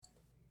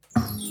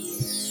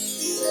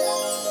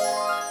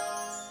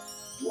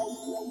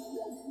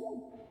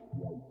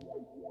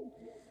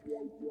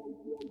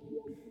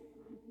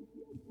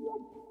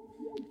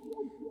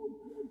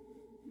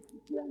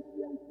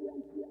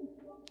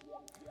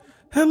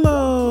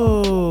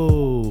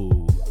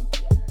Hello.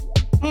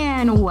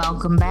 And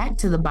welcome back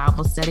to the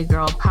Bible Study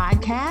Girl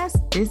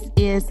podcast. This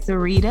is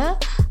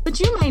Sarita, but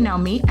you may know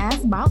me as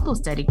Bible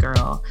Study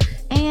Girl.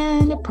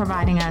 And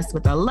providing us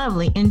with a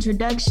lovely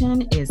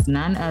introduction is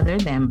none other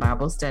than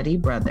Bible Study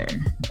Brother.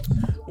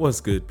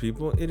 What's good,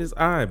 people? It is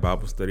I,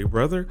 Bible Study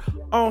Brother,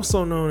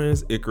 also known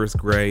as Icarus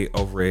Gray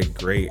over at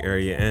Gray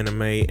Area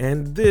Anime,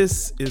 and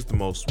this is the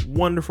most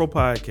wonderful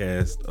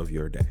podcast of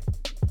your day.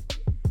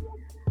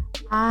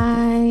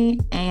 I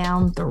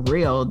am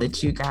thrilled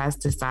that you guys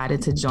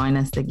decided to join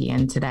us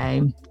again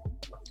today.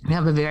 We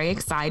have a very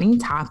exciting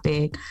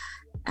topic.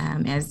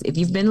 As if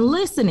you've been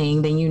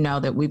listening, then you know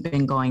that we've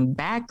been going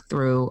back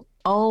through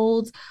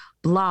old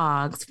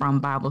blogs from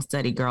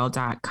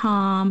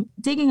BibleStudyGirl.com,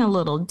 digging a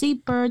little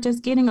deeper,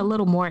 just getting a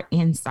little more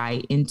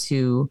insight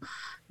into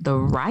the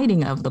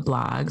writing of the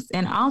blogs,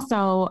 and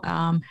also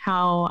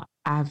how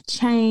I've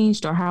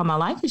changed or how my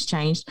life has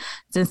changed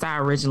since I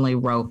originally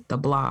wrote the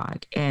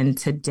blog. And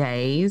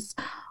today's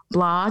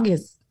blog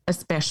is a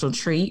special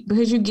treat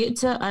because you get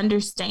to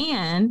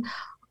understand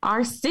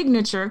our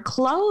signature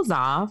close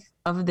off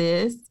of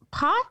this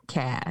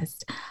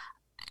podcast.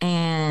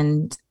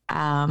 And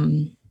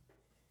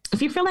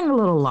if you're feeling a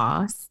little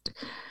lost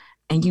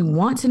and you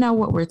want to know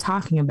what we're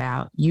talking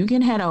about, you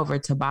can head over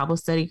to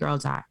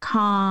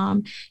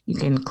BibleStudyGirl.com. You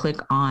can click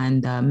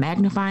on the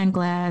magnifying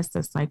glass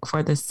that's like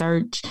for the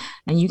search,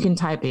 and you can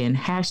type in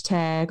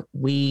hashtag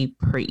we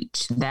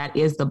preach. That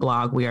is the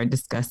blog we are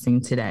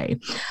discussing today.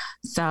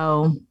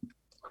 So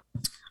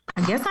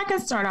I guess I can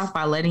start off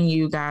by letting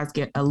you guys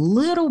get a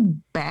little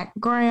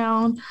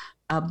background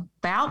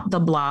about the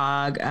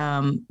blog.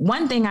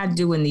 One thing I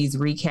do in these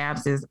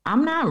recaps is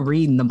I'm not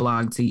reading the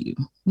blog to you.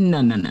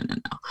 No.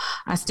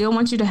 I still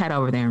want you to head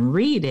over there and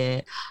read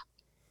it.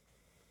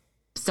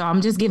 So I'm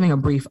just giving a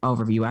brief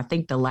overview. I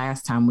think the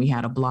last time we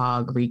had a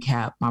blog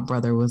recap, my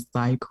brother was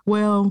like,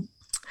 well,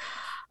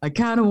 I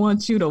kind of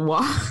want you to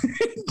walk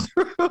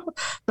through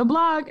the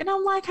blog. And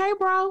I'm like, hey,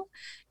 bro,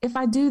 if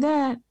I do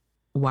that,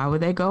 why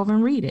would they go over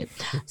and read it?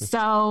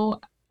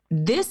 So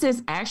this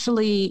is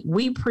actually,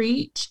 We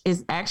Preach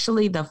is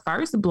actually the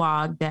first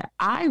blog that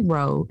I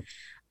wrote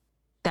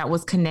that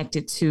was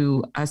connected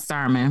to a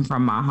sermon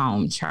from my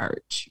home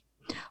church.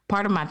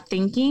 Part of my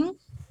thinking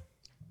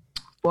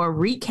or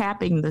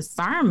recapping the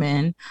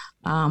sermon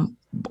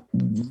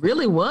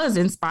really was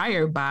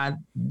inspired by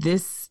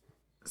this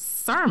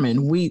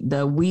sermon,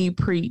 the We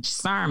Preach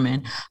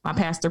sermon. My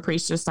pastor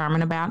preached a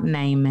sermon about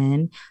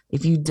Naaman.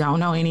 If you don't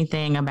know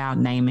anything about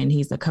Naaman,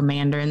 he's a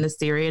commander in the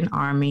Syrian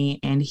army,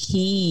 and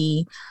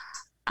he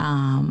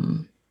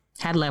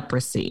had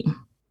leprosy,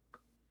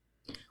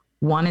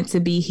 wanted to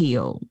be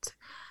healed,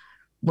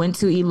 went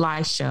to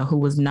Elisha, who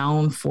was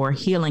known for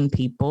healing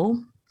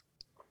people.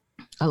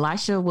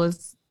 Elisha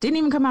didn't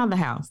even come out of the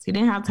house. He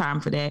didn't have time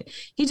for that.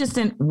 He just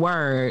sent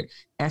word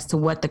as to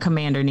what the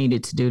commander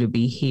needed to do to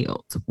be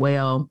healed.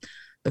 Well,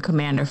 the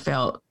commander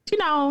felt,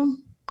 a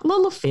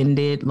little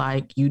offended,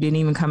 like, you didn't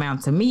even come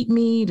out to meet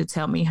me, to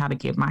tell me how to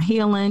get my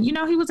healing.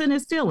 He was in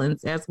his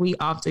feelings, as we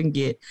often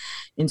get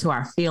into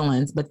our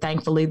feelings. But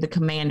thankfully, the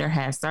commander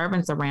had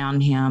servants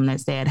around him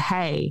that said,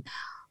 hey,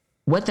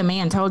 what the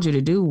man told you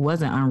to do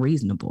wasn't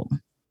unreasonable.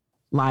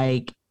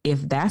 Like,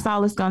 if that's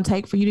all it's going to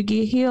take for you to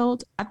get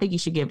healed, I think you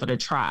should give it a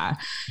try.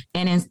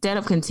 And instead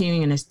of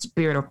continuing in a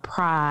spirit of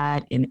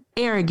pride and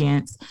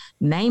arrogance,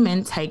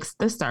 Naaman takes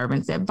the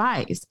servant's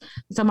advice.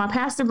 So my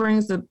pastor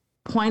brings the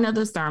point of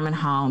the sermon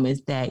home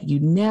is that you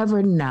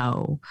never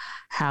know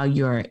how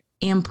your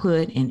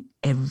input and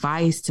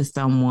advice to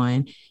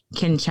someone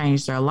can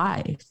change their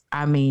life.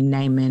 I mean,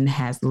 Naaman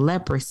has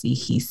leprosy.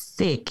 He's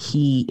sick.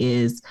 He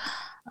is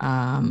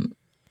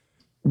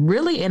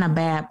really in a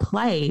bad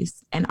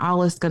place, and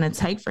all it's going to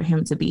take for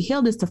him to be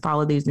healed is to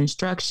follow these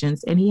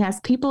instructions. And he has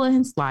people in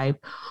his life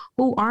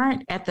who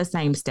aren't at the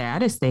same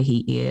status that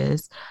he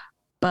is,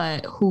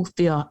 but who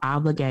feel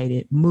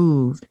obligated,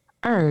 moved,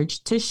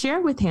 urged to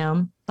share with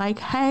him, like,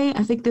 hey,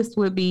 I think this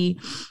would be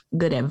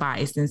good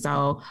advice. And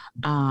so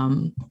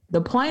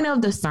the point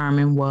of the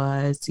sermon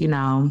was,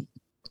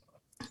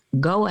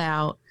 go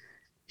out,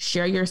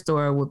 share your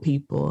story with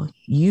people.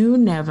 You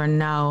never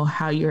know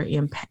how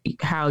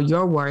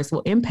your words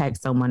will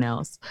impact someone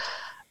else.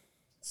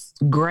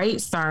 Great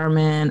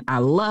sermon. I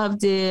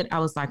loved it. I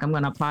was like, I'm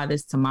going to apply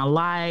this to my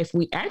life.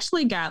 We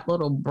actually got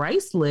little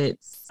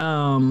bracelets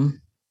that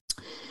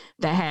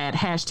had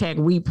hashtag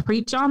we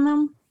preach on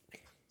them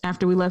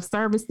after we left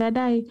service that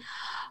day.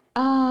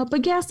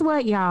 But guess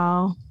what,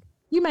 y'all?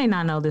 You may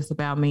not know this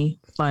about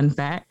me. Fun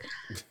fact.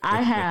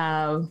 I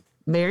have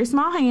very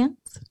small hands.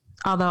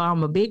 Although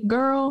I'm a big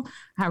girl,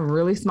 I have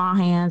really small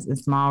hands and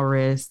small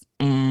wrists.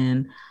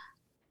 And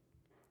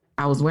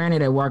I was wearing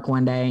it at work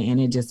one day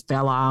and it just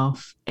fell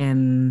off.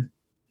 And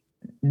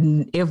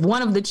if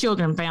one of the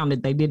children found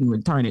it, they didn't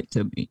return it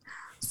to me.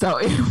 So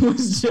it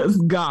was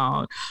just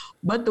gone.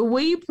 But the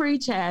We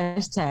Preach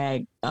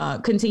hashtag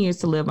continues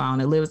to live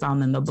on. It lives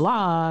on in the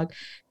blog,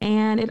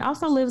 and it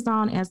also lives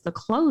on as the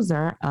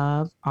closer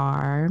of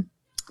our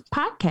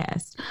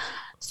podcast.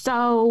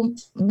 So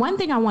one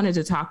thing I wanted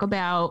to talk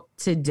about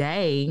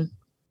today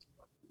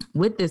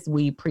with this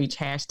We Preach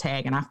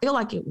hashtag, and I feel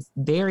like it was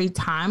very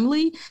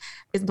timely,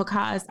 is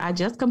because I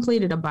just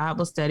completed a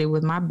Bible study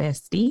with my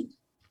bestie.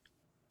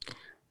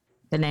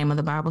 The name of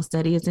the Bible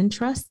study is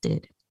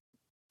Entrusted.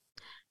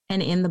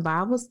 And in the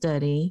Bible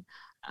study,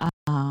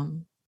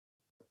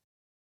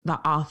 the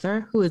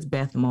author, who is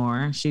Beth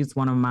Moore, she's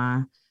one of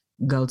my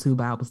go-to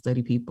Bible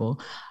study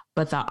people,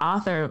 but the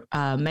author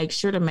makes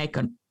sure to make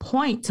a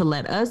point to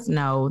let us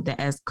know that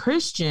as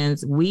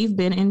Christians, we've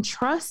been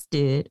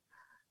entrusted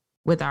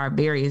with our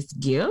various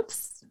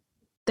gifts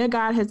that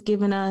God has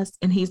given us,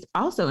 and he's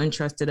also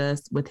entrusted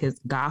us with his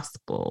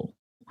gospel.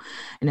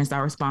 And it's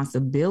our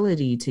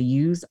responsibility to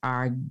use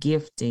our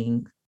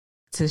gifting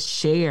to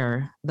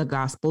share the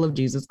gospel of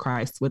Jesus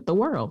Christ with the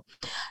world.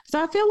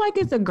 So I feel like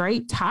it's a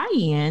great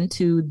tie-in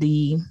to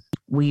the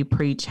We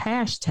Preach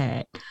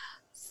hashtag.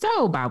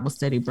 So, Bible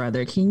study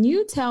brother, can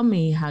you tell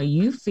me how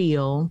you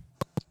feel?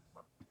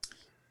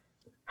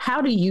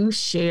 How do you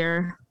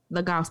share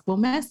the gospel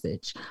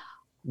message?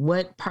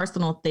 What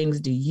personal things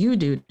do you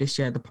do to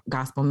share the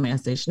gospel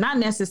message? Not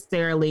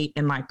necessarily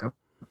in like a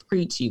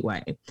preachy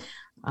way,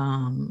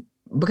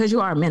 because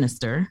you are a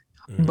minister,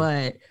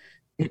 but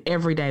in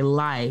everyday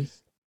life,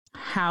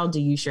 how do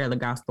you share the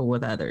gospel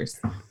with others?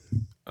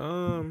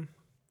 I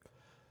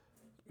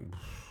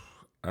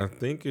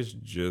think it's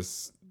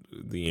just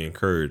the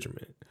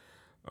encouragement.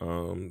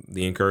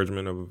 The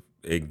encouragement of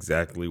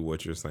exactly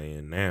what you're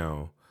saying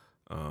now.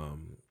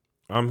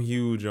 I'm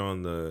huge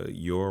on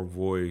your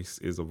voice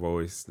is a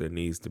voice that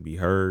needs to be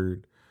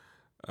heard.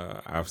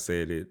 I've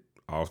said it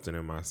often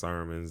in my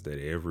sermons that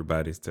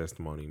everybody's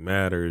testimony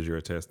matters.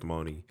 Your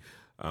testimony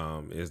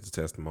is the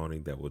testimony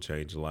that will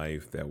change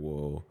life, that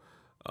will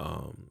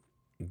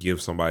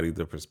give somebody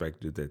the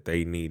perspective that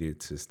they needed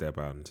to step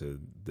out into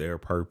their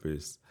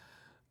purpose.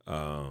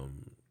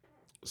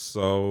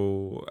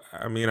 So,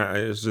 I mean,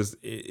 it's just,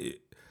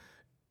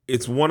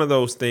 it's one of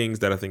those things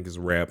that I think is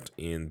wrapped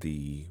in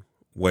the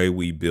way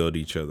we build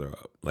each other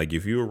up. Like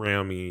if you're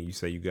around me and you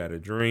say you got a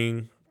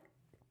dream,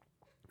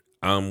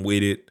 I'm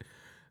with it.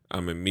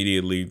 I'm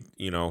immediately,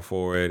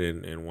 for it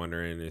and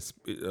wondering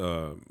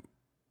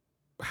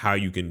how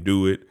you can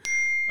do it.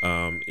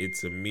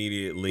 It's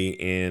immediately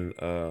in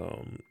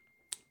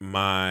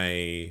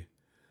my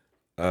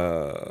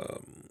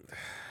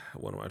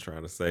what am I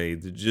trying to say?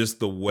 Just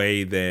the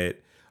way that,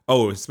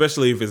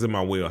 especially if it's in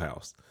my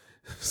wheelhouse.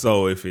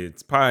 So if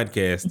it's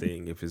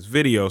podcasting, if it's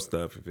video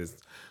stuff, if it's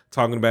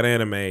talking about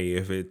anime,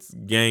 if it's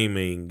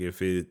gaming,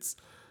 if it's,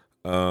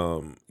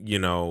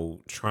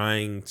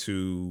 trying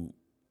to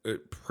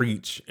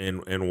preach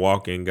and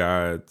walk in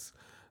God's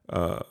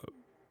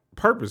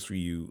purpose for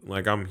you.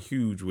 Like I'm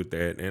huge with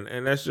that.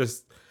 And that's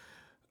just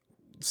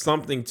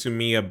something to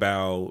me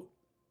about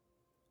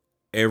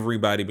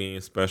everybody being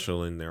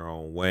special in their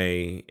own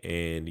way,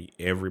 and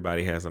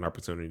everybody has an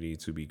opportunity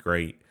to be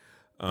great.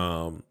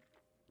 While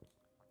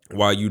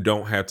you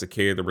don't have to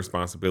carry the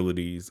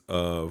responsibilities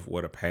of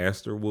what a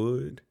pastor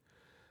would,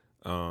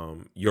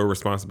 your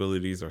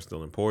responsibilities are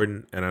still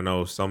important. And I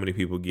know so many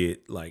people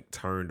get like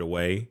turned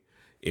away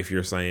if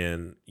you're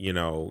saying,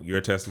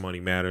 your testimony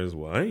matters.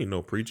 Well, I ain't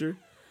no preacher.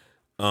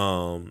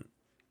 And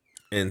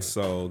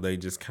so they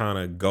just kind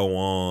of go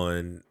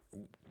on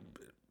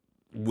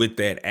with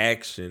that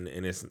action,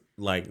 and it's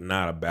like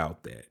not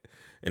about that.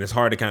 And it's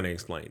hard to kind of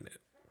explain that,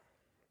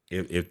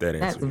 if that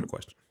answers your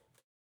question.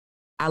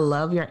 I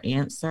love your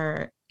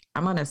answer.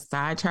 I'm going to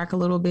sidetrack a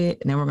little bit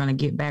and then we're going to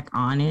get back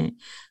on it.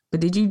 But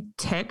did you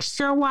text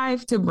your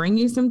wife to bring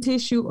you some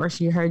tissue, or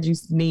she heard you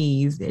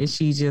sneeze and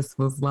she just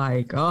was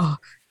like, oh,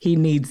 he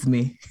needs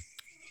me?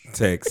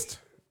 Text.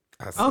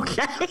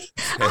 Okay.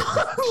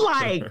 I was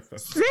like,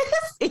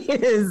 sis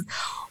is,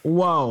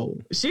 whoa.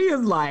 She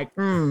is like,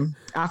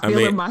 I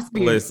feel in my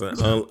spirit.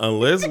 Listen,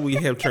 unless we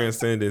have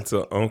transcended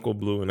to Uncle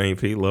Blue and Aunt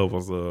Pete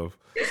levels of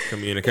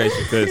communication,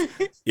 because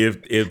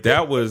if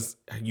that was,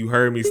 you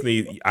heard me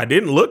sneeze, I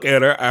didn't look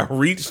at her. I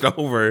reached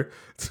over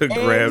to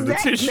grab the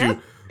tissue.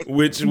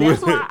 That's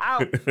why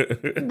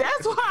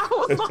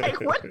I was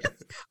like, what is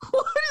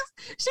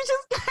she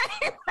just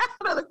came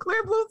out of the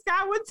clear blue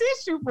sky with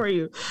tissue for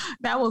you.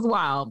 That was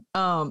wild.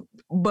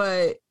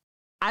 But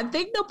I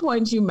think the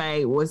point you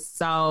made was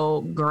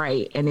so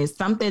great, and it's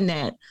something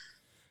that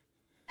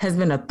has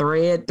been a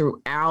thread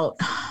throughout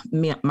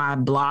my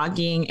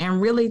blogging and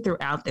really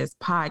throughout this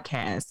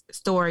podcast.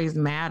 Stories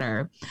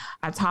matter.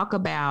 I talk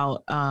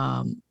about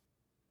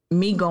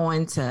me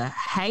going to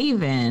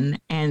Haven,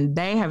 and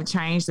they have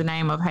changed the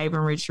name of Haven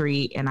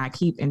Retreat, and I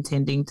keep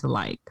intending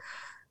to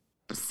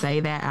say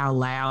that out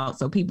loud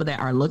so people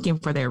that are looking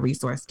for their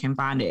resource can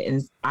find it.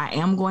 And I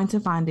am going to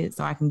find it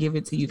so I can give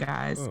it to you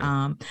guys.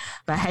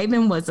 But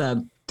Haven was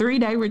a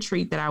 3-day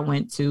retreat that I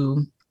went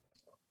to.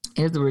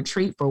 It's a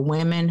retreat for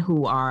women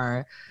who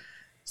are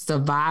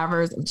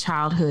survivors of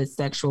childhood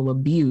sexual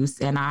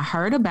abuse. And I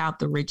heard about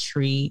the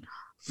retreat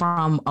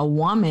from a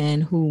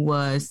woman who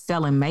was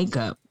selling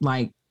makeup.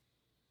 Like,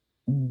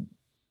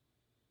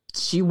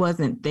 she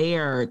wasn't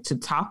there to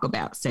talk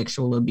about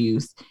sexual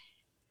abuse.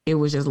 It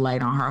was just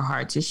laid on her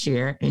heart to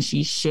share, and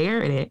she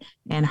shared it.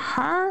 And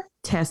her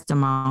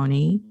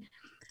testimony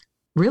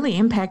really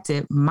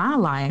impacted my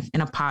life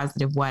in a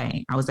positive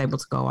way. I was able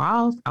to go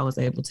off. I was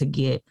able to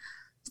get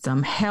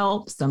some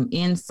help, some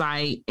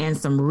insight, and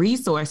some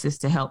resources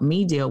to help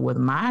me deal with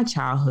my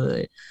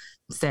childhood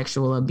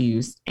sexual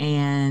abuse.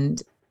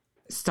 And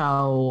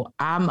so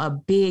I'm a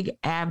big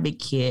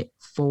advocate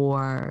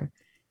for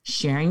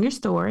sharing your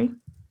story.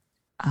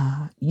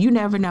 You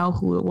never know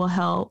who it will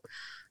help.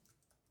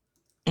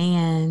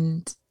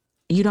 And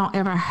you don't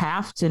ever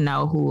have to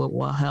know who it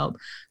will help,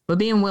 but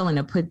being willing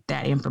to put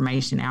that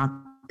information out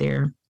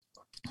there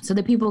so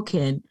that people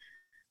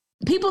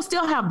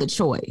still have the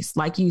choice.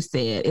 Like you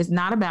said, it's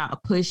not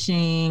about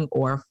pushing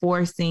or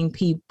forcing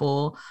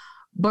people,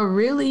 but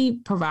really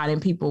providing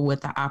people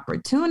with the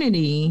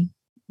opportunity,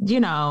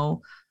 to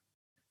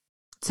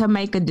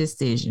make a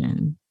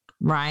decision,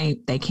 right?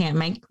 They can't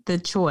make the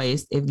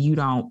choice if you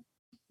don't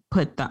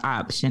put the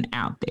option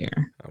out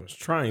there. I was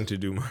trying to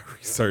do my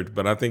research,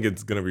 but I think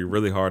it's going to be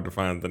really hard to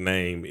find the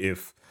name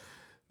if,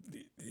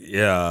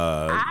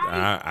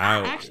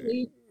 I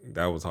actually,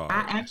 that was hard.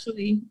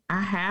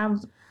 I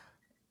have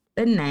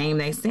the name.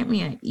 They sent me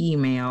an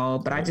email,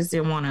 but I just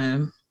didn't want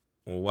to.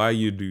 Well, while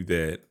you do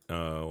that,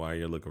 while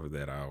you're looking for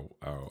that,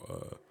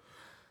 I'll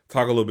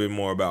talk a little bit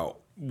more about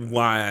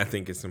why I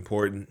think it's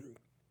important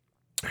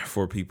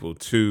for people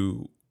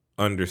to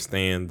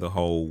understand the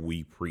whole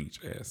we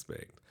preach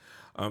aspect.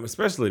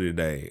 Especially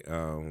today,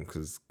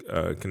 because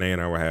Kanae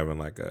and I were having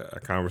like a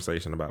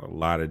conversation about a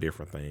lot of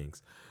different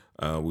things.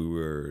 We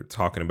were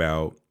talking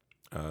about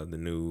the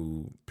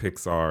new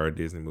Pixar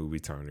Disney movie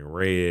Turning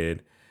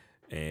Red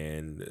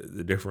and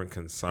the different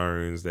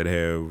concerns that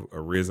have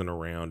arisen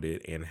around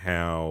it, and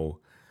how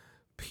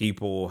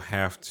people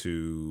have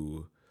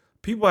to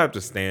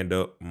stand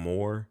up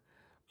more,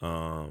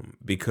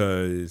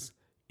 because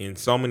in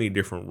so many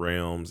different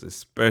realms,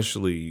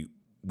 especially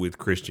with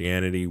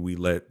Christianity, we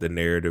let the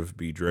narrative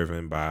be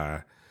driven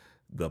by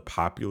the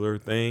popular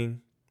thing.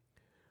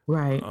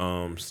 Right.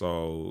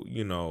 So,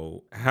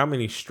 how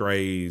many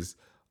strays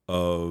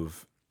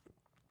of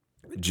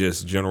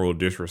just general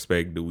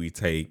disrespect do we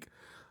take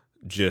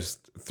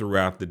just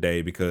throughout the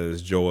day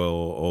because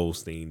Joel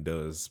Osteen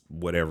does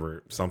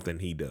something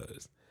he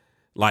does,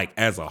 like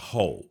as a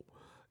whole,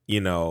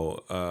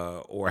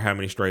 or how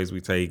many strays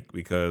we take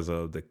because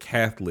of the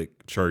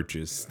Catholic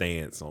Church's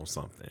stance on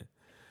something.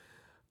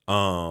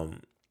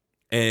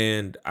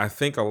 And I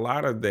think a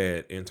lot of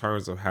that, in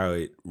terms of how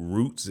it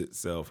roots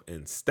itself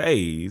and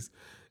stays,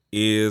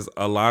 is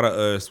a lot of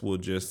us will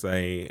just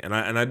say, and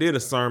I did a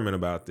sermon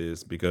about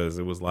this because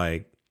it was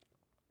like,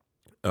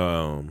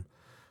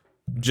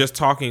 just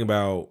talking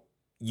about,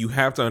 you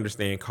have to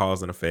understand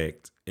cause and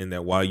effect, and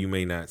that while you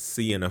may not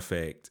see an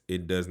effect,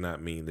 it does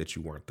not mean that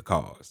you weren't the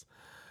cause.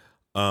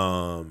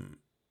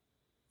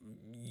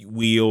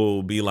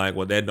 We'll be like,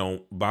 well, that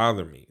don't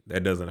bother me.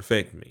 That doesn't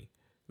affect me.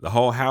 The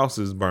whole house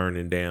is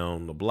burning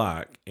down the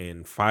block,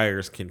 and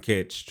fires can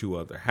catch 2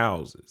 other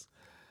houses.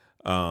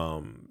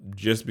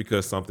 Just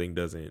because something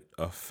doesn't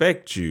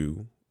affect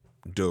you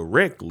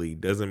directly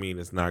doesn't mean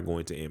it's not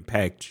going to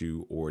impact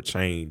you or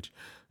change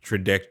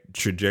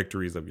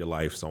trajectories of your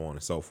life, so on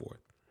and so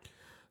forth.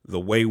 The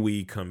way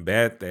we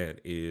combat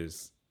that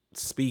is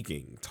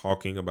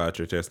talking about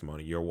your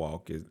testimony, your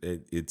walk.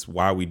 It's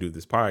why we do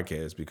this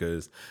podcast,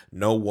 because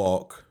no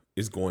walk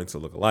is going to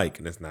look alike,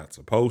 and it's not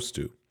supposed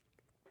to.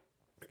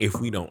 If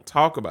we don't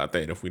talk about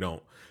that, if we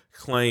don't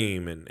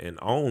claim and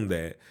own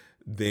that,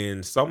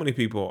 then so many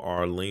people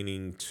are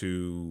leaning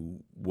to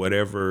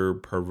whatever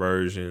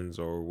perversions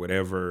or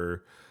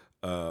whatever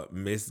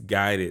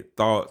misguided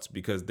thoughts,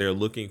 because they're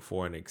looking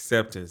for an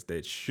acceptance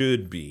that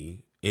should be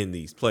in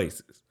these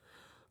places.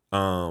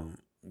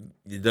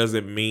 It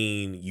doesn't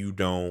mean you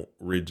don't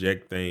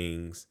reject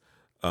things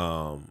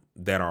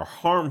that are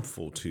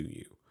harmful to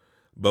you,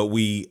 but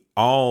we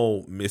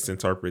all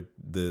misinterpret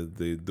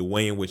the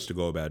way in which to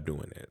go about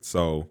doing that.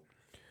 So,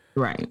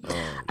 right.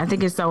 I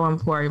think it's so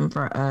important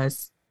for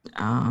us.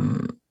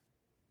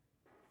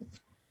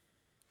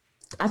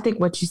 I think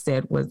what you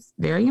said was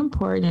very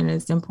important, and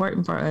it's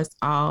important for us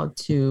all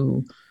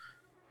to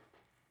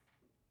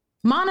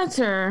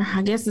monitor,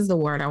 I guess is the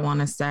word I want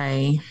to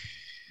say.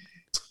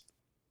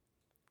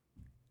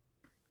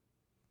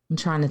 I'm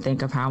trying to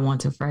think of how I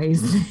want to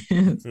phrase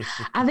this.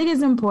 I think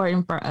it's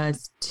important for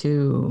us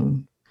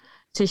to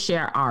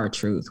share our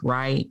truth,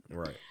 right?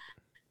 Right.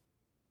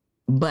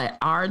 But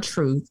our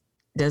truth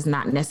does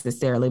not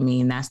necessarily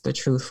mean that's the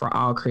truth for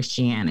all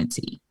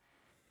Christianity.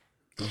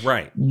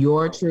 Right.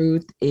 Your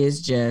truth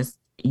is just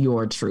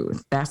your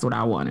truth. That's what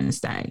I want to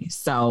say.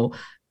 So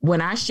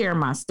when I share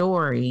my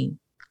story,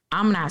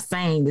 I'm not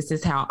saying this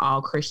is how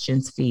all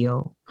Christians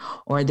feel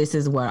or this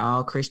is what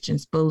all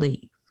Christians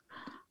believe.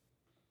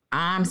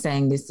 I'm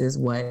saying this is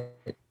what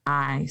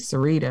I,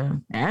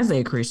 Sarita, as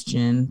a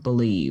Christian,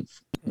 believe,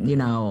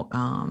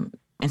 and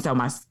so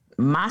my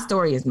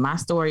story is my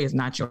story, is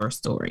not your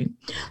story.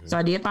 Mm-hmm. So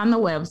I did find the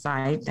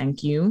website.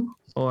 Thank you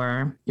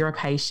for your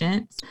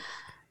patience.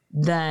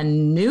 The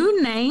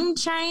new name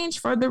change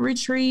for the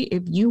retreat,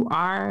 if you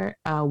are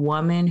a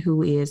woman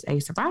who is a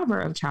survivor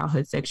of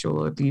childhood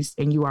sexual abuse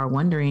and you are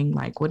wondering,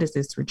 like, what is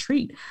this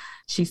retreat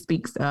she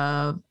speaks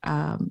of?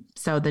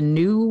 So the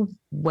new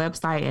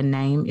website and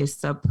name is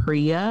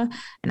Saprea,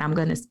 and I'm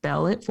going to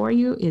spell it for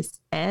you. It's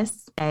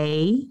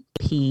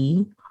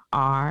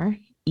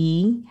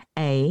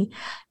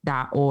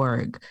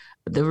SAPREA.org.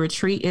 The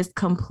retreat is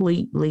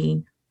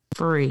completely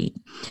free.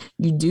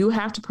 You do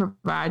have to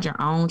provide your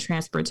own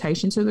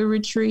transportation to the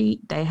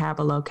retreat. They have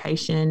a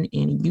location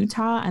in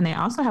Utah and they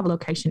also have a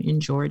location in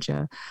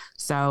Georgia.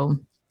 So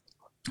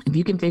if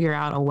you can figure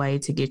out a way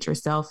to get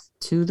yourself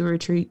to the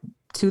retreat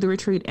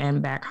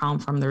and back home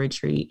from the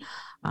retreat,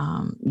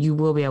 you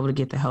will be able to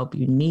get the help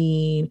you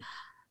need.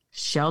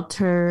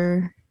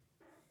 Shelter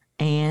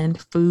and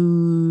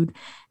food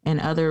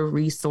and other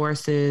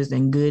resources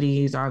and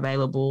goodies are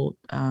available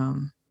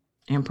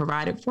and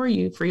provided for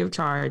you free of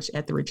charge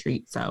at the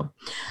retreat. So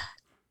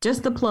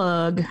just the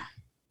plug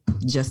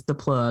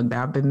that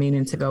I've been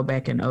meaning to go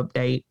back and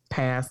update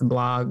past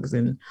blogs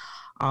and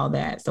all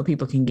that so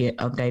people can get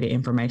updated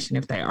information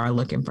if they are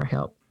looking for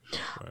help.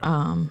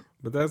 Right.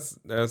 But that's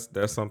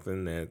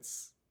something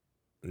that's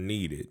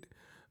needed.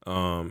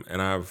 And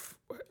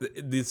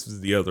this is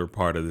the other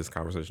part of this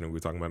conversation that we're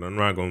talking about. I'm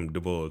not going to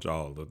divulge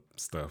all the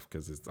stuff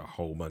because it's a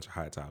whole bunch of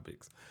hot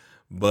topics,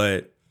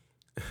 but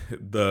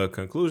the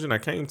conclusion I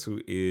came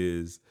to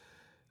is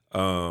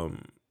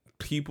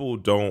people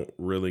don't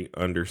really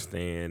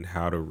understand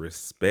how to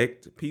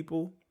respect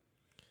people.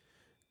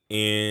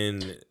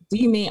 And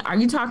are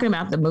you talking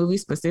about the movie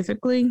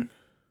specifically?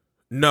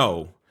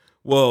 No.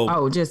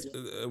 Well,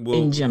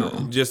 in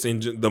general. Just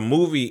in the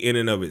movie in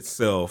and of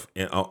itself,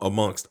 and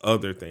amongst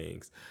other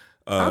things,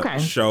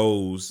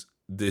 shows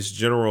this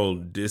general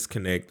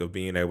disconnect of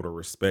being able to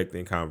respect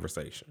in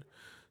conversation.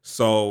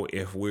 So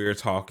if we're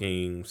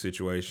talking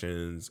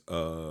situations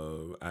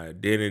of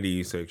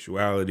identity,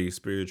 sexuality,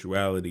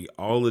 spirituality,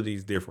 all of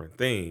these different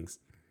things,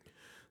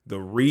 the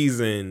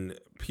reason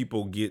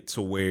people get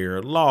to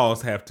where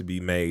laws have to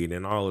be made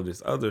and all of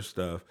this other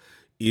stuff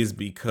is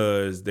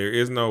because there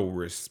is no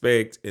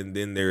respect, and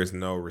then there's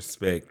no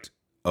respect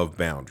of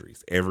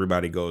boundaries.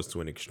 Everybody goes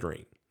to an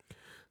extreme.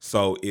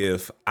 So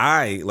if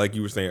like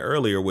you were saying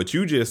earlier, what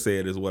you just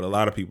said is what a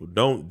lot of people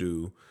don't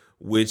do,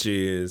 which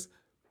is,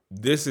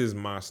 this is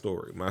my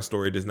story. My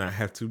story does not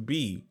have to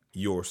be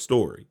your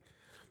story.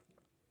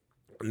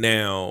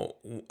 Now,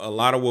 a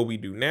lot of what we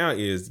do now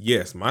is,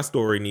 yes, my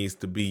story needs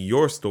to be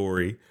your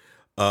story.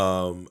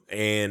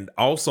 And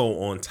also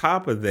on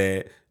top of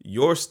that,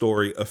 your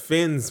story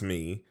offends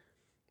me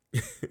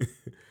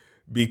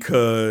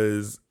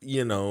because,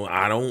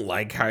 I don't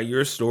like how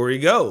your story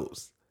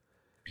goes.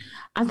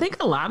 I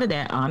think a lot of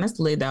that,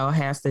 honestly, though,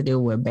 has to do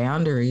with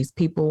boundaries.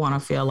 People want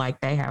to feel like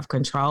they have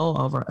control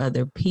over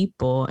other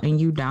people, and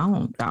you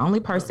don't. The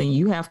only person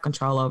you have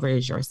control over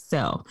is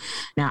yourself.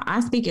 Now, I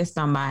speak as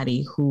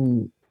somebody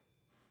who,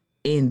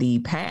 in the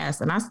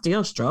past, and I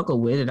still struggle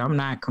with it. I'm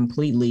not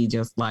completely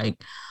just like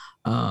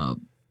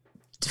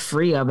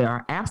free of it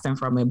or absent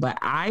from it, but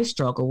I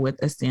struggle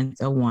with a sense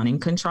of wanting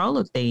control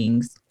of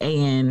things.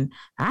 And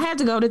I had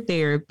to go to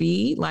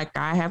therapy. Like,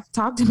 I have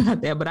talked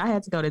about that, but I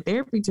had to go to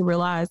therapy to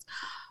realize,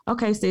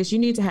 okay, sis, you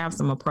need to have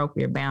some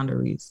appropriate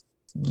boundaries.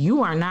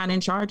 You are not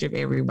in charge of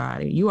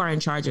everybody. You are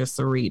in charge of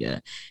Sarita.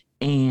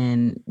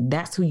 And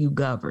that's who you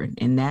govern,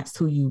 and that's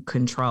who you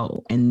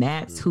control, and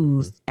that's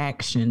whose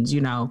actions,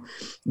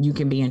 you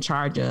can be in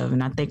charge of.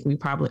 And I think we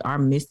probably are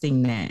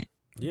missing that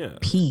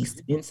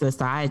peace in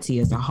society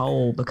as a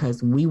whole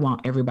because we want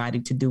everybody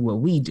to do what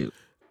we do.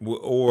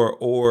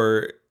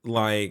 Or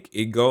like,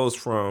 it goes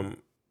from,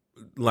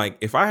 like,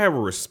 if I have a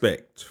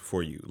respect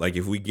for you, like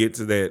if we get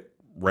to that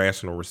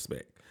rational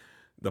respect,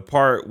 the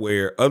part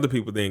where other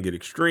people then get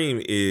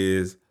extreme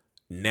is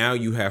now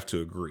you have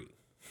to agree.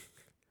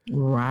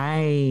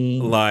 Right.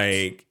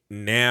 Like,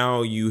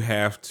 now you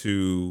have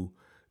to,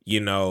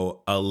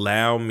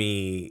 allow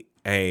me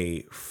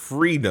a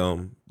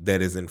freedom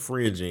that is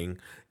infringing.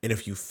 And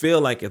if you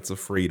feel like it's a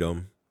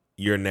freedom,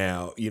 you're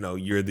now,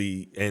 you're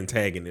the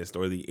antagonist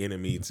or the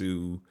enemy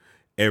to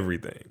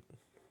everything.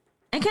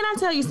 And can I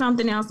tell you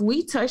something else?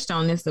 We touched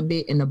on this a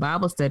bit in the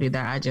Bible study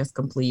that I just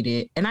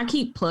completed. And I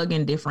keep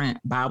plugging different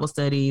Bible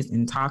studies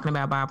and talking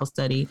about Bible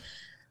study.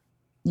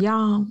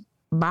 Y'all,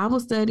 Bible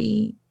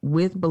study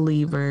with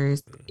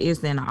believers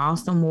is an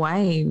awesome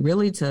way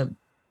really to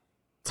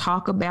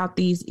talk about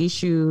these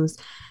issues.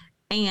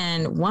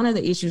 And one of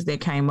the issues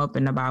that came up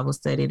in the Bible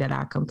study that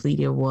I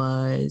completed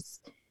was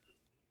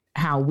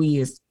how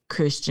we as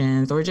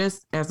Christians, or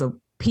just as a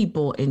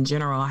people in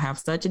general, have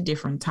such a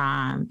different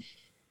time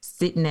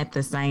sitting at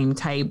the same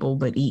table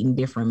but eating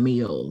different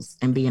meals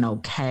and being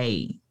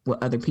okay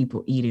with other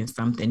people eating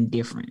something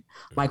different.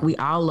 Like, we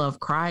all love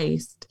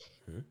Christ.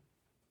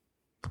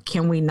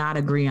 can we not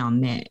agree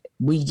on that?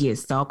 We get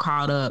so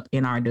caught up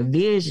in our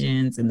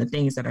divisions and the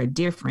things that are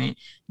different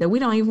that we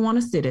don't even want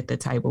to sit at the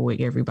table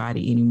with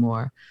everybody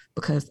anymore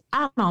because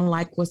I don't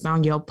like what's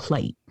on your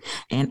plate.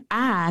 And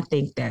I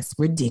think that's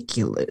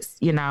ridiculous,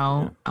 you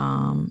know?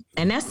 And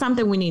that's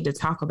something we need to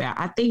talk about.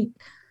 I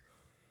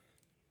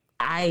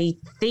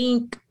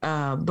think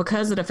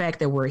because of the fact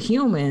that we're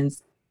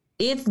humans,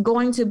 it's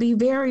going to be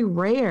very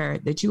rare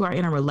that you are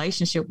in a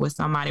relationship with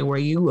somebody where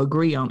you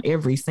agree on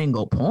every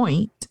single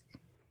point.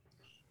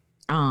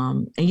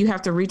 And you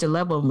have to reach a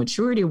level of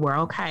maturity where,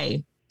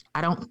 okay,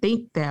 I don't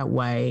think that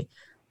way,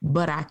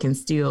 but I can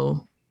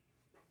still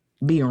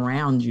be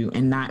around you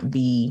and not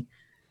be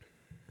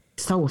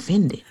so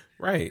offended.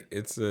 Right.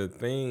 It's a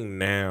thing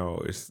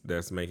now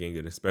that's making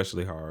it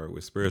especially hard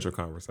with spiritual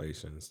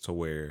conversations to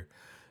where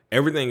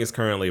everything is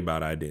currently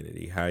about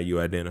identity, how you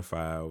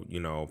identify,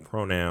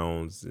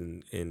 pronouns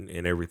and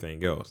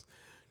everything else.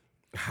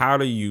 How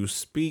do you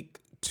speak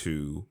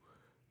to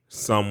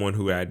someone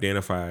who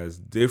identifies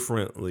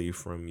differently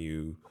from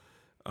you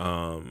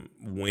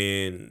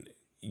when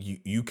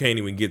you can't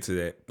even get to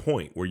that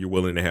point where you're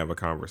willing to have a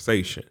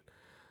conversation?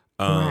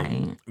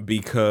 Right.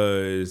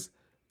 Because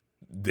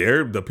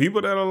they're the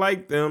people that are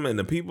like them and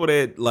the people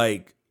that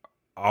like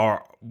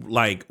are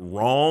like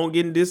wrong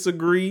and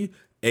disagree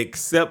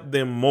accept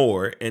them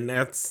more, and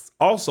that's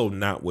also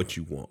not what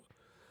you want.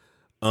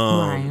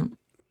 Right.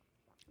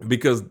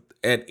 Because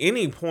at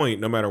any point,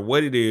 no matter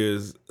what it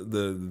is,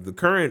 the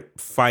current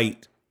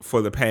fight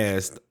for the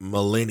past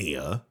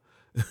millennia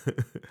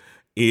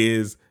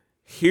is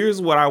here's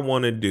what I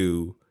want to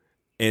do.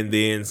 And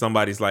then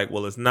somebody's like,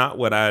 well, it's not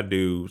what I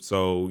do.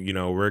 So,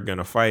 we're going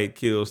to fight,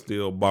 kill,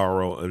 steal,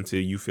 borrow until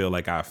you feel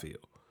like I feel,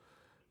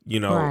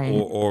 Right.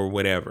 or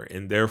whatever.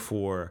 And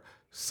therefore,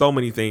 so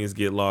many things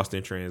get lost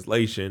in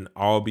translation,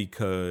 all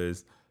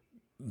because,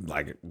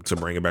 like, to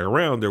bring it back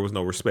around, there was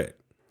no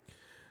respect.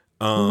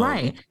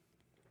 Right.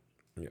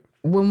 Yeah.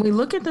 When we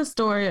look at the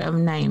story of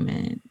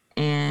Naaman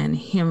and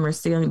him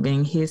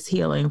receiving his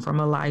healing from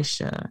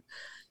Elisha,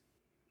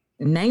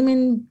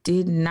 Naaman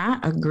did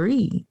not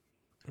agree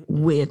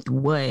with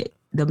what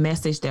the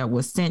message that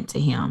was sent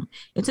to him.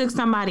 It took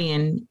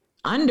somebody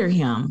under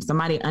him,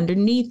 somebody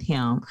underneath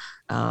him,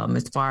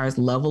 as far as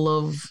level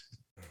of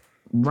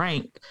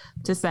rank,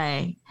 to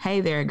say,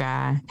 hey there,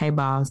 guy. Hey,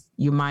 boss,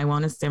 you might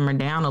want to simmer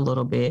down a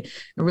little bit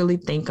and really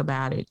think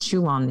about it,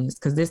 chew on this,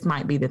 because this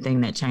might be the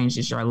thing that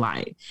changes your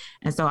life.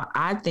 And so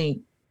I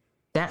think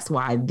that's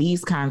why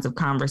these kinds of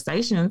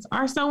conversations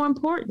are so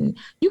important.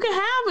 You can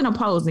have an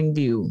opposing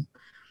view.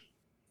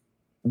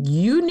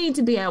 You need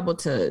to be able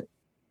to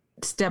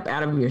step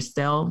out of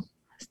yourself,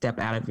 step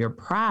out of your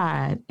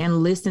pride,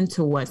 and listen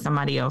to what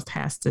somebody else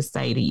has to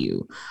say to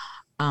you.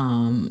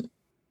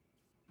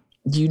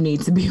 You need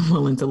to be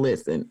willing to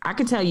listen. I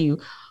can tell you,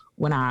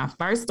 when I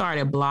first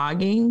started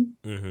blogging,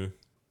 and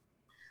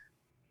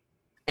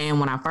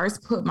when I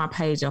first put my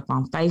page up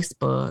on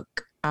Facebook,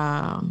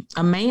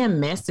 a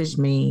man messaged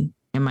me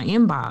in my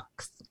inbox,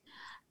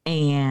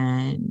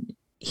 and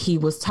he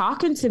was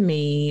talking to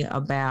me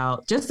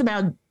about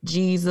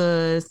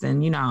Jesus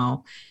and,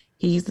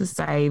 he's the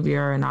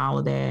savior and all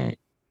of that.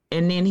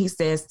 And then he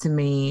says to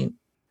me,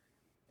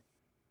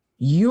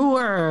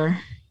 you're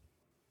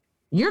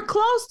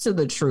close to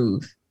the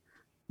truth,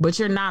 but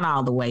you're not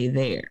all the way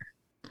there.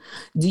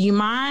 Do you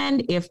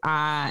mind if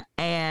I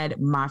add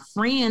my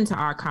friend to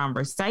our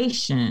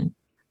conversation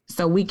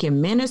so we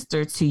can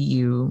minister to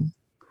you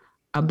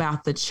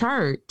about the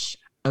Church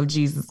of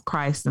Jesus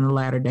Christ and the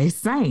Latter-day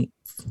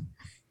Saints?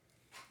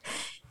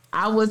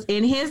 I was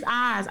in his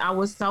eyes. I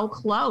was so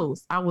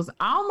close. I was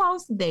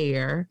almost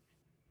there,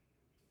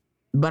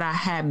 but I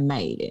hadn't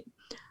made it.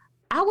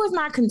 I was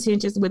not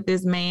contentious with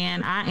this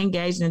man. I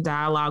engaged in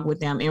dialogue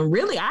with him. And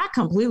really, I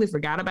completely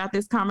forgot about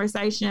this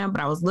conversation, but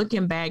I was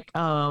looking back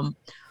for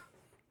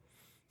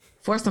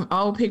some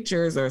old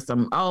pictures or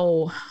some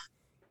old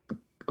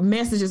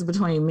messages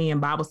between me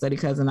and Bible study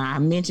cousin. I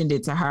mentioned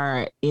it to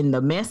her in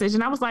the message.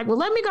 And I was like, well,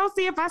 let me go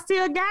see if I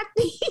still got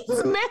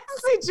these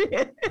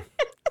messages.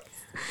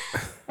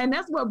 And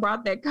that's what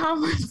brought that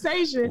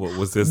conversation.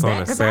 Was this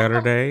on a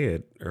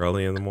Saturday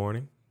early in the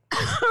morning?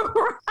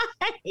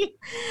 Right.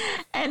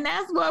 And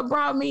that's what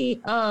brought me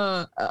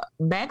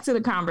back to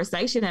the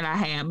conversation that I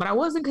had. But I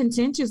wasn't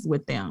contentious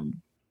with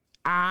them.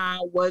 I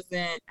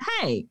wasn't,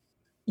 hey,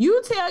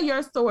 you tell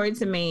your story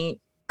to me.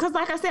 Because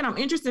like I said, I'm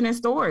interested in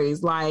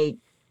stories. Like,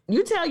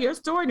 you tell your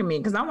story to me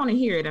because I want to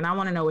hear it. And I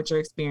want to know what your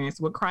experience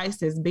with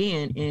Christ has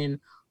been and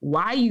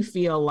why you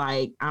feel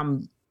like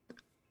I'm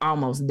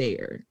almost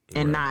there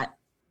and not,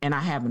 and I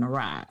haven't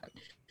arrived.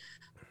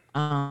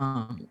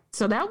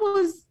 So that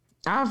was,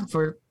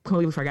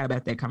 completely forgot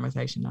about that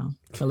conversation though.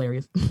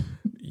 Hilarious.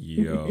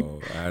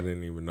 Yo, I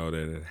didn't even know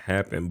that it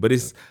happened.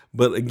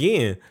 But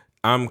again,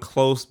 I'm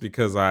close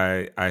because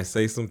I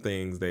say some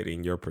things that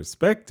in your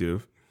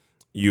perspective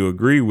you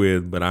agree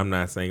with, but I'm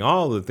not saying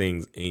all the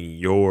things in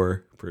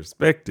your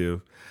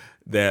perspective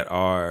that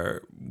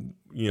are,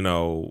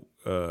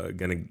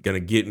 gonna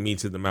get me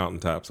to the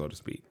mountaintop, so to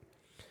speak.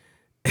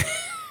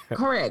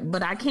 Correct.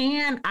 But I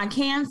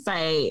can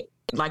say,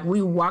 like,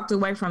 we walked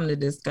away from the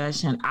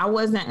discussion. I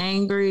wasn't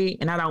angry,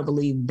 and I don't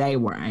believe they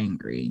were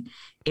angry.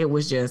 It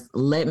was just,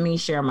 let me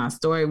share my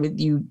story with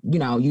you. You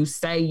know, you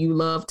say you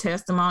love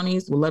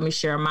testimonies. Well, let me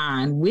share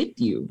mine with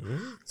you.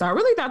 Mm-hmm. So I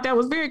really thought that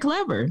was very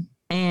clever.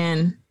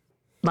 And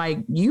like,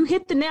 you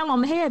hit the nail on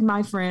the head,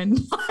 my friend.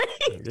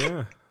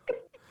 Yeah.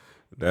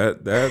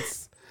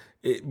 That's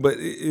it, but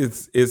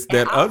it's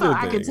that also,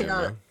 other thing.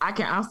 I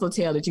can also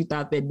tell that you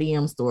thought that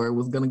DM story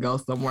was gonna go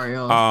somewhere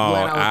else. Oh,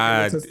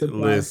 I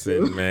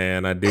listen,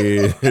 man, I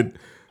did.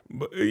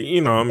 But,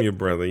 you know, I'm your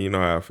brother. You know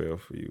how I feel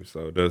for you.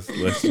 So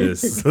let's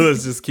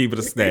just keep it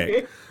a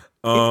stack.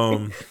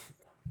 I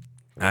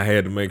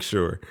had to make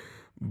sure.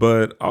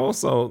 But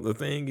also the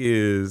thing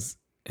is,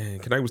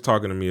 and Kenneth was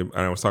talking to me, and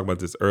I was talking about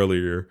this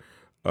earlier.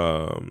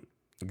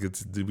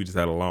 We just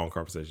had a long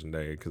conversation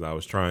today because I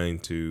was trying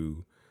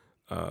to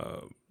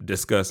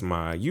discuss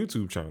my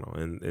YouTube channel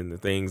and the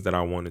things that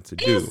I wanted to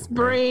do. It's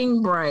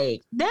spring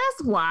break.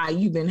 That's why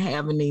you've been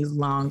having these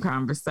long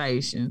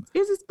conversations.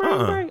 Is it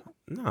spring break?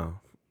 No,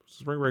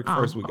 spring break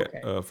first week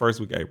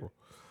April.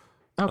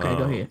 Okay,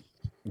 go ahead.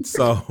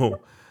 So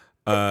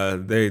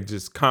they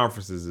just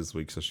conferences this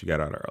week, so she got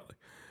out early.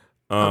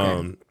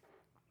 Okay.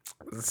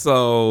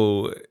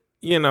 So,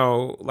 you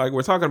know, like,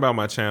 we're talking about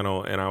my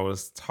channel, and I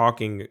was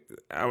trying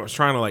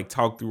to like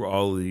talk through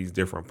all of these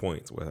different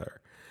points with her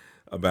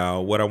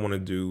about what I want to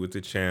do with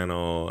the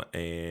channel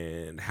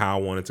and how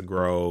I want it to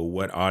grow,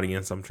 what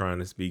audience I'm trying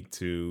to speak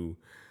to,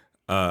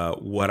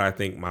 what I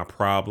think my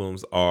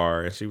problems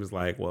are. And she was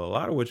like, well, a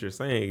lot of what you're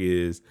saying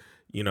is,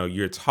 you know,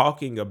 you're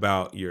talking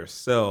about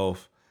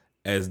yourself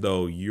as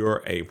though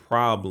you're a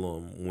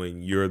problem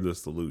when you're the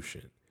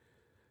solution.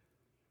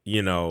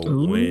 You know,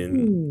 Ooh.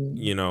 When,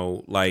 you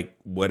know, like,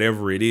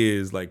 whatever it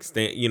is, like,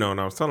 you know,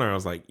 and I was telling her, I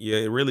was like, yeah,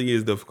 it really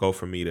is difficult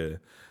for me to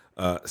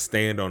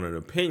stand on an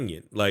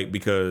opinion, like,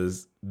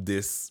 because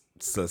this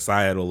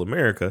societal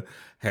America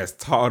has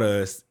taught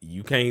us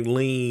you can't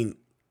lean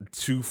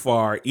too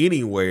far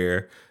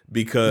anywhere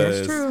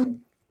because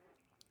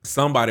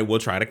somebody will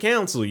try to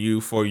cancel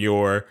you for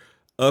your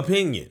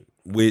opinion,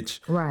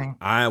 which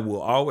I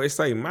will always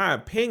say my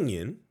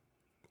opinion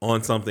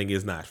on something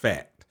is not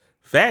fact.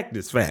 Fact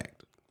is fact.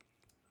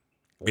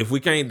 If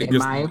we can't,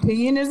 my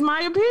opinion is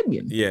my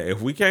opinion. Yeah,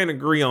 if we can't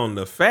agree on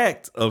the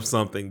fact of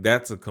something,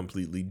 that's a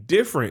completely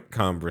different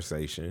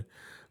conversation.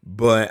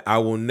 But I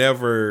will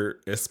never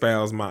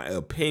espouse my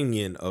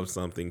opinion of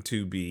something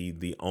to be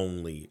the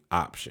only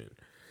option,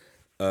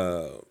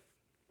 for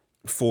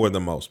the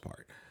most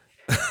part.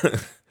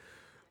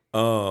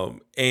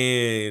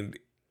 And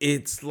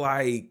it's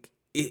like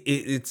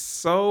it's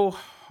so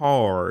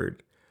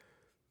hard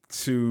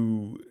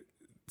to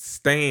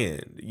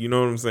stand, you know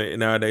what I'm saying,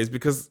 nowadays,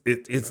 because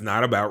it's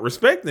not about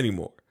respect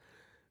anymore.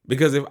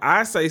 Because if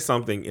I say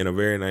something in a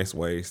very nice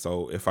way,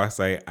 so if I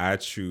say I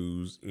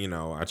chose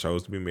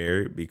to be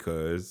married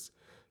because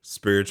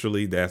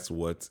spiritually that's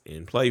what's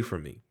in play for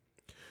me,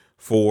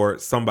 for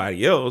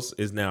somebody else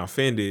is now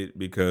offended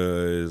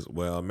because,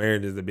 well,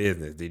 marriage is a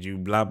business. Did you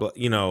blah blah,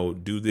 you know,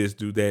 do this,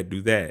 do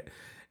that,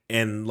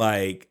 and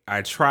like,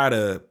 I try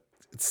to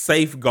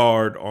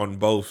safeguard on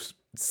both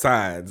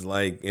sides,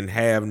 like, and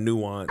have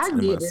nuance in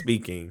my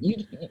speaking.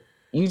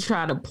 You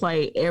try to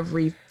play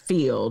every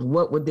field.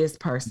 What would this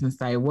person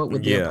say? What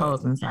would the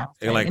opposing side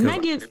say? And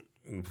that gets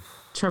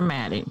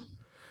traumatic.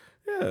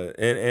 Yeah,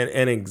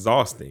 and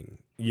exhausting,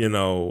 you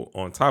know,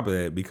 on top of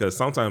that, because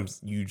sometimes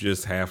you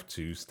just have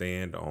to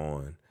stand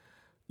on,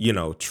 you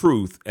know,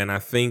 truth. And I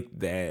think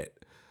that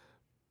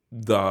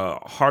the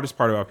hardest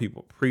part about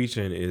people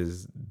preaching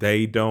is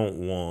they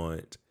don't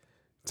want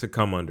to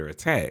come under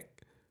attack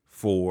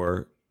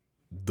for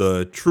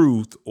the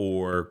truth,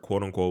 or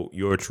quote unquote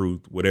your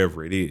truth,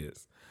 whatever it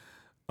is.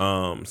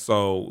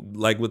 So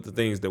like with the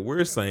things that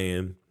we're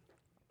saying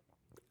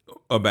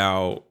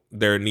about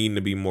there needing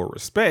to be more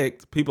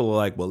respect, people are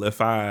like, well,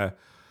 if I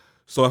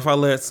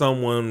let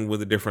someone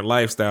with a different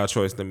lifestyle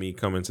choice than me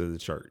come into the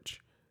church,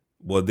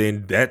 well,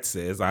 then that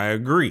says I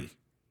agree.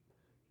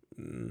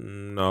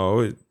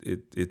 No,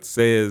 it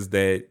says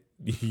that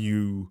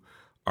you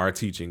are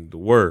teaching the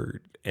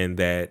word, and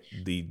that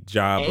the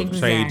job of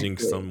changing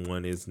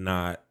someone is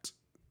not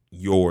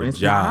your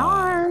job. Not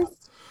ours.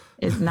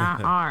 It's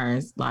not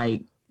ours.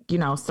 Like, you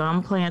know,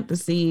 some plant the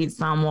seed,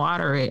 some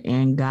water it,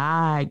 and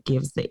God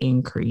gives the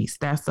increase.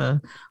 That's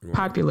a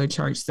popular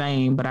church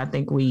saying, but I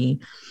think we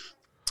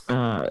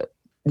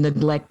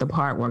neglect the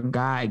part where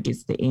God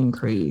gets the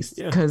increase.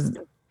 Because,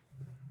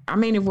 I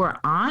mean, if we're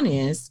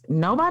honest,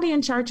 nobody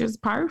in church is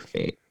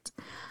perfect.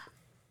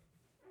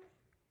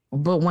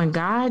 But when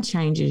God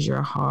changes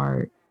your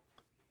heart,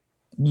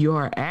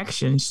 your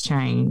actions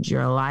change,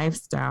 your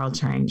lifestyle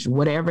change,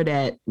 whatever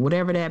that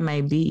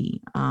may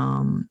be.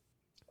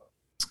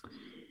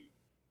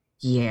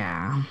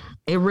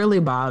 It really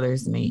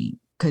bothers me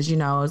because, you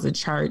know, as a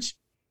church,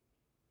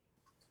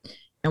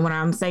 and when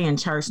I'm saying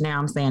church now,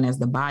 I'm saying as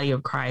the body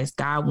of Christ,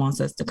 God wants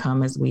us to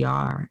come as we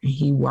are, and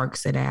he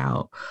works it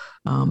out.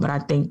 But I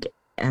think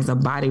as a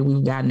body,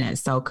 we've gotten that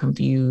so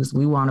confused.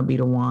 We want to be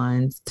the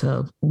ones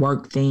to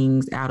work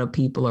things out of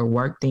people or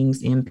work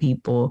things in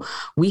people.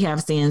 We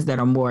have sins that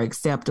are more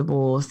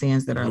acceptable,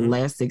 sins that are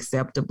less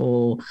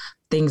acceptable,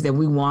 things that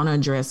we want to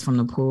address from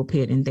the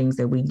pulpit and things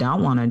that we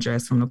don't want to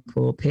address from the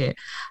pulpit.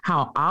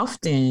 How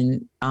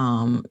often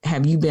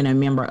have you been a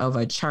member of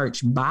a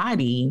church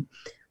body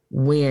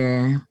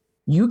where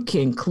you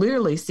can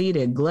clearly see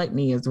that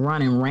gluttony is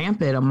running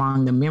rampant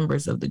among the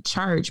members of the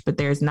church, but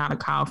there's not a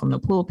call from the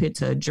pulpit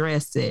to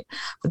address it.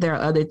 But there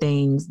are other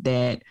things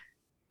that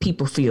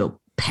people feel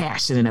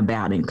passionate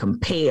about and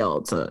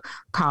compelled to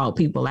call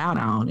people out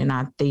on. And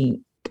I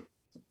think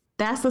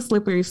that's a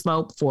slippery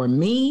slope for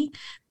me.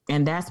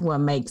 And that's what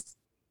makes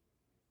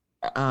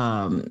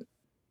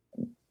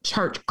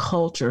church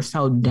culture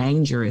so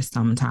dangerous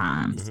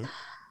sometimes.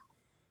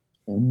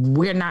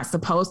 We're not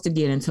supposed to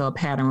get into a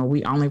pattern where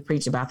we only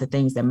preach about the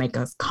things that make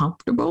us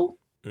comfortable.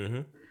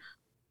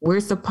 We're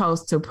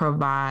supposed to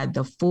provide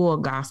the full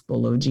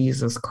gospel of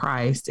Jesus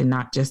Christ and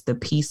not just the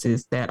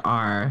pieces that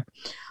are,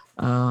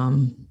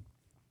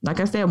 like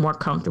I said, more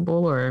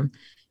comfortable or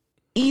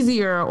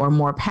easier or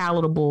more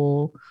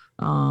palatable,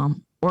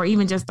 or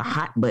even just the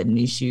hot button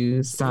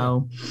issues.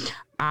 So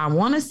I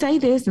want to say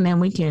this, and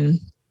then we can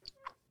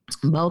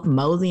both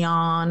mosey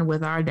on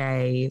with our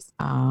days.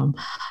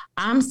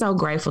 I'm so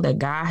grateful that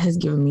God has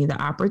given me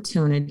the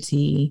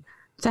opportunity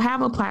to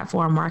have a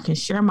platform where I can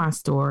share my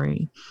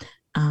story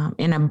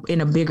in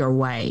a bigger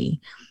way.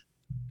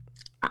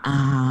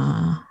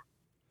 Now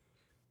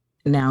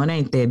it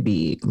ain't that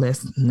big.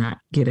 Let's not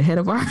get ahead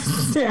of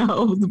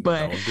ourselves,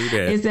 but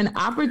it's an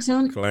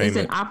opportunity. It's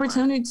an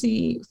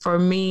opportunity for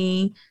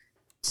me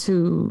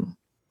to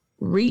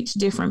reach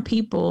different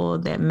people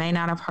that may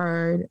not have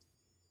heard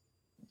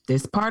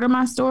this part of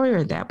my story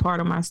or that part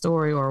of my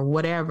story or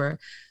whatever,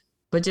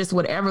 but just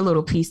whatever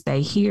little piece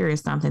they hear is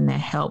something that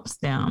helps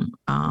them.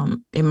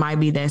 It might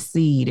be that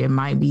seed. It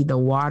might be the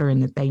watering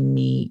that they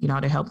need,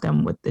 to help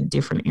them with the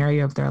different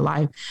area of their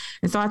life.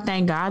 And so I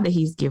thank God that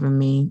he's given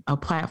me a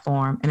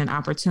platform and an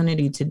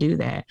opportunity to do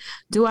that.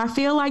 Do I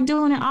feel like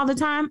doing it all the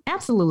time?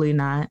 Absolutely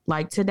not.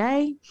 Like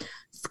today,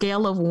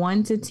 scale of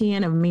 1 to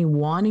 10 of me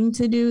wanting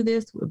to do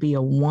this would be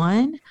a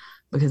 1.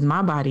 Because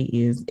my body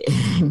is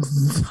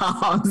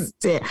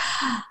exhausted.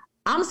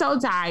 I'm so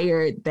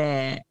tired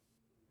that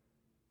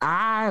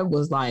I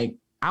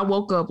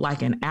woke up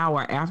like an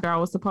hour after I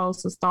was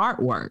supposed to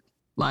start work.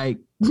 Like,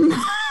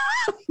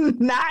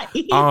 not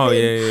even. Oh,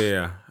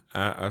 yeah.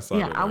 I saw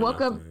that. I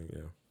woke up.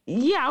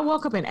 I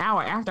woke up an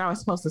hour after I was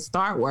supposed to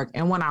start work.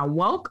 And when I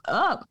woke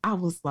up, I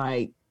was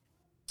like,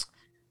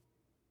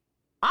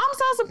 I'm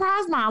so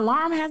surprised my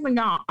alarm hasn't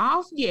gone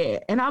off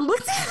yet. And I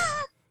looked at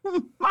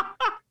my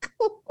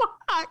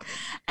clock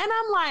and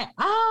I'm like,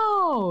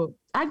 oh,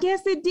 I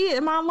guess it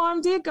did. My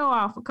alarm did go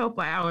off a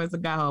couple of hours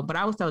ago, but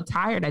I was so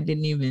tired I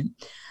didn't even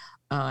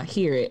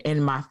hear it.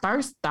 And my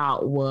first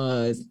thought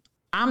was,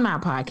 I'm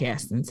not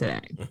podcasting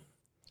today.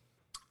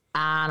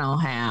 I don't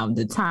have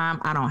the time.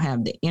 I don't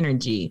have the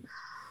energy.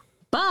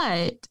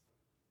 But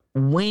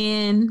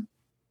when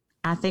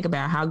I think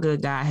about how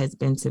good God has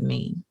been to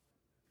me,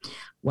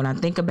 when I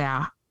think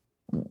about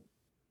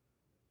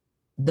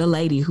the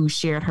lady who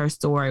shared her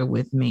story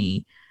with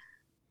me,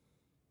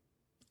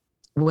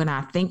 when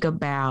I think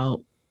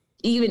about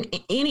even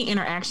any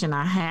interaction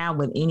I have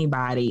with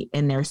anybody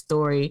and their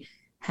story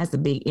has a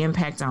big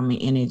impact on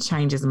me and it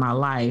changes my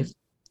life.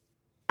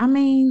 I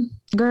mean,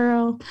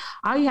 girl,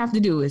 all you have to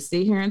do is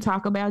sit here and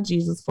talk about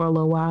Jesus for a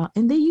little while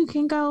and then you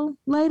can go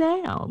lay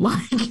down.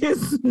 Like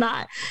it's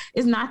not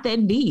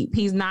that deep.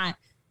 He's not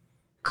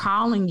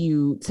calling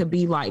you to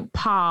be like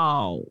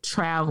Paul,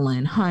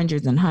 traveling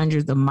hundreds and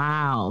hundreds of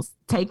miles,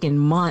 taking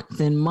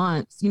months and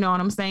months. You know what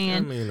I'm saying?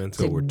 I mean,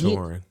 until we're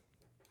torn.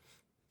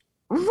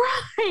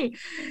 Right.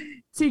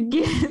 To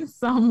get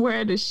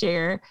somewhere to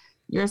share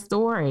your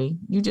story,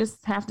 you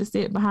just have to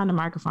sit behind the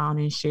microphone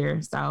and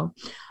share. So,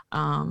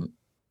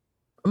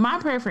 my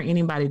prayer for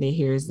anybody that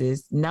hears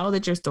this, know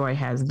that your story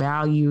has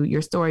value.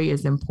 Your story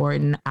is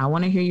important. I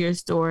want to hear your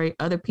story.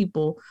 Other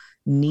people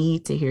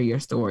need to hear your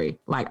story.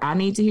 Like I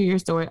need to hear your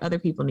story. Other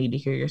people need to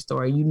hear your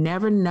story. You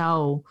never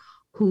know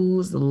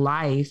whose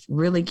life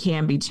really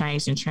can be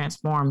changed and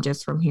transformed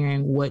just from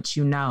hearing what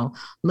you know.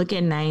 Look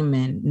at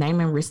Naaman.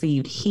 Naaman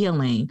received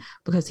healing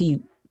because he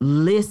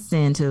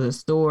listened to the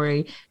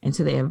story and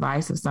to the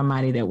advice of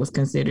somebody that was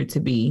considered to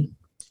be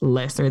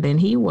lesser than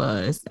he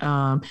was.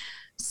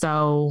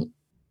 So,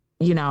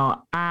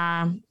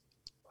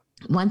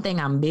 one thing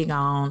I'm big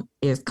on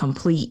is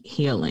complete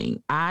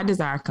healing. I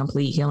desire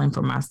complete healing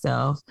for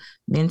myself,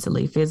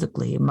 mentally,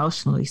 physically,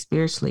 emotionally,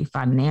 spiritually,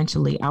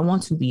 financially. I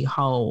want to be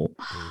whole.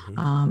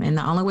 And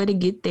the only way to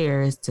get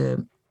there is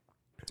to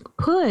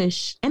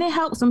push. And it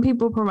helps when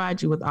people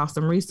provide you with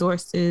awesome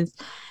resources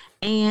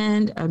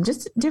and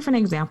just different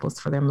examples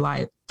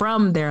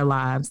from their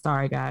lives.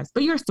 Sorry, guys.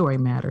 But your story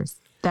matters.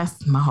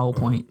 That's my whole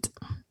point.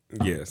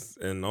 Yes.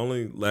 And the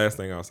only last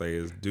thing I'll say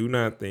is do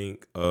not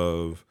think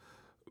of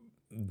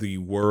the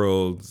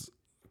world's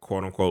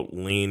quote unquote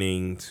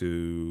leaning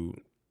to,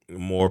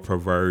 more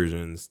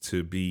perversions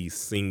to be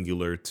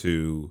singular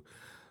to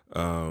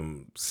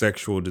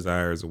sexual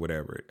desires or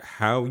whatever.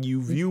 How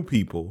you view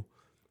people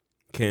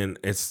can,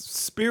 it's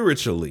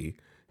spiritually,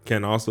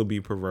 can also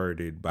be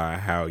perverted by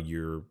how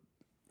you're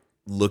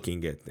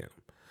looking at them.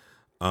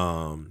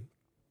 And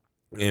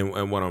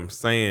what I'm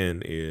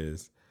saying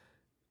is,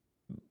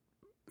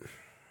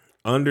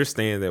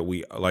 understand that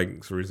we,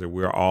 like Teresa,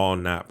 we're all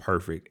not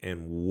perfect,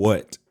 and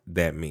what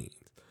that means.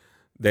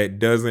 That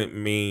doesn't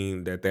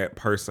mean that that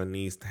person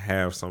needs to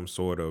have some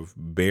sort of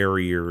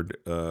barriered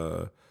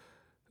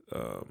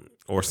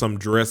or some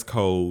dress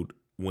code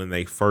when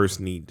they first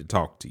need to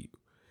talk to you.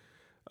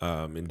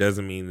 It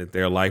doesn't mean that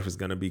their life is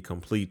going to be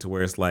complete to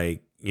where it's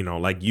like, you know,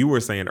 like you were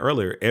saying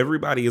earlier,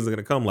 everybody isn't going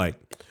to come like,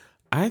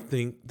 I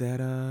think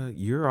that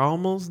you're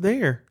almost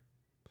there.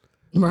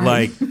 Right.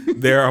 Like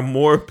there are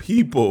more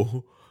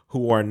people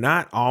who are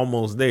not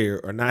almost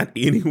there or not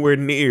anywhere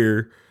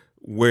near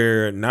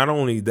where not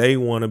only they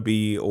want to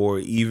be or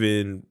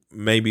even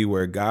maybe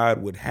where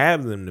God would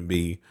have them to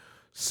be.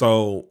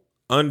 So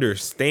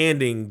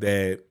understanding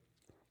that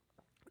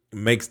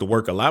makes the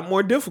work a lot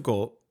more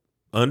difficult,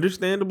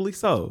 understandably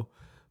so,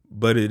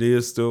 but it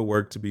is still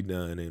work to be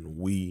done, and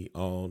we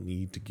all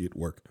need to get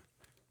working.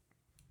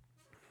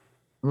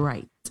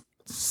 Right.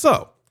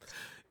 So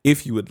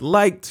if you would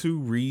like to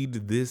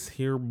read this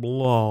here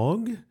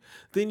blog,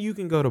 then you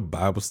can go to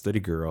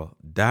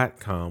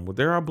BibleStudyGirl.com, where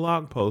there are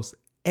blog posts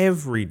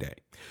every day.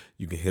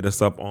 You can hit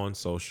us up on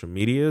social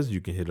medias.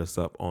 You can hit us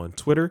up on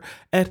Twitter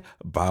at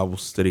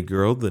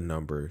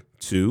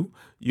BibleStudyGirl2.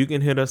 You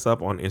can hit us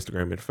up on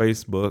Instagram and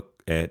Facebook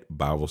at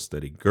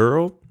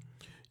BibleStudyGirl.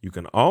 You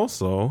can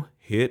also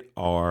hit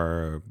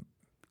our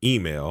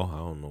email. I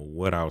don't know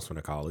what I was going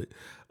to call it.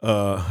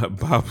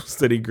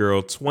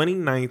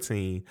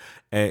 BibleStudyGirl2019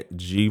 at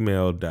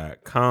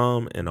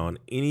gmail.com. And on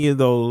any of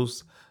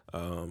those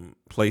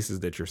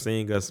places that you're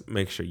seeing us,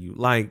 make sure you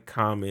like,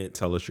 comment,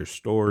 tell us your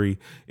story.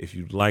 If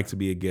you'd like to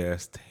be a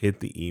guest, hit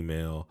the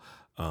email.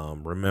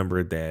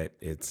 Remember that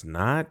it's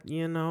not,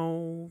 you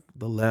know,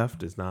 the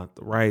left, it's not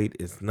the right,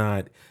 it's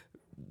not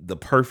the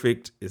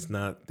perfect, it's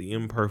not the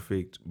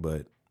imperfect,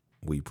 but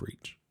we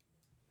preach.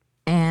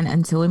 And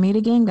until we meet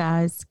again,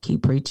 guys,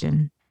 keep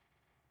preaching.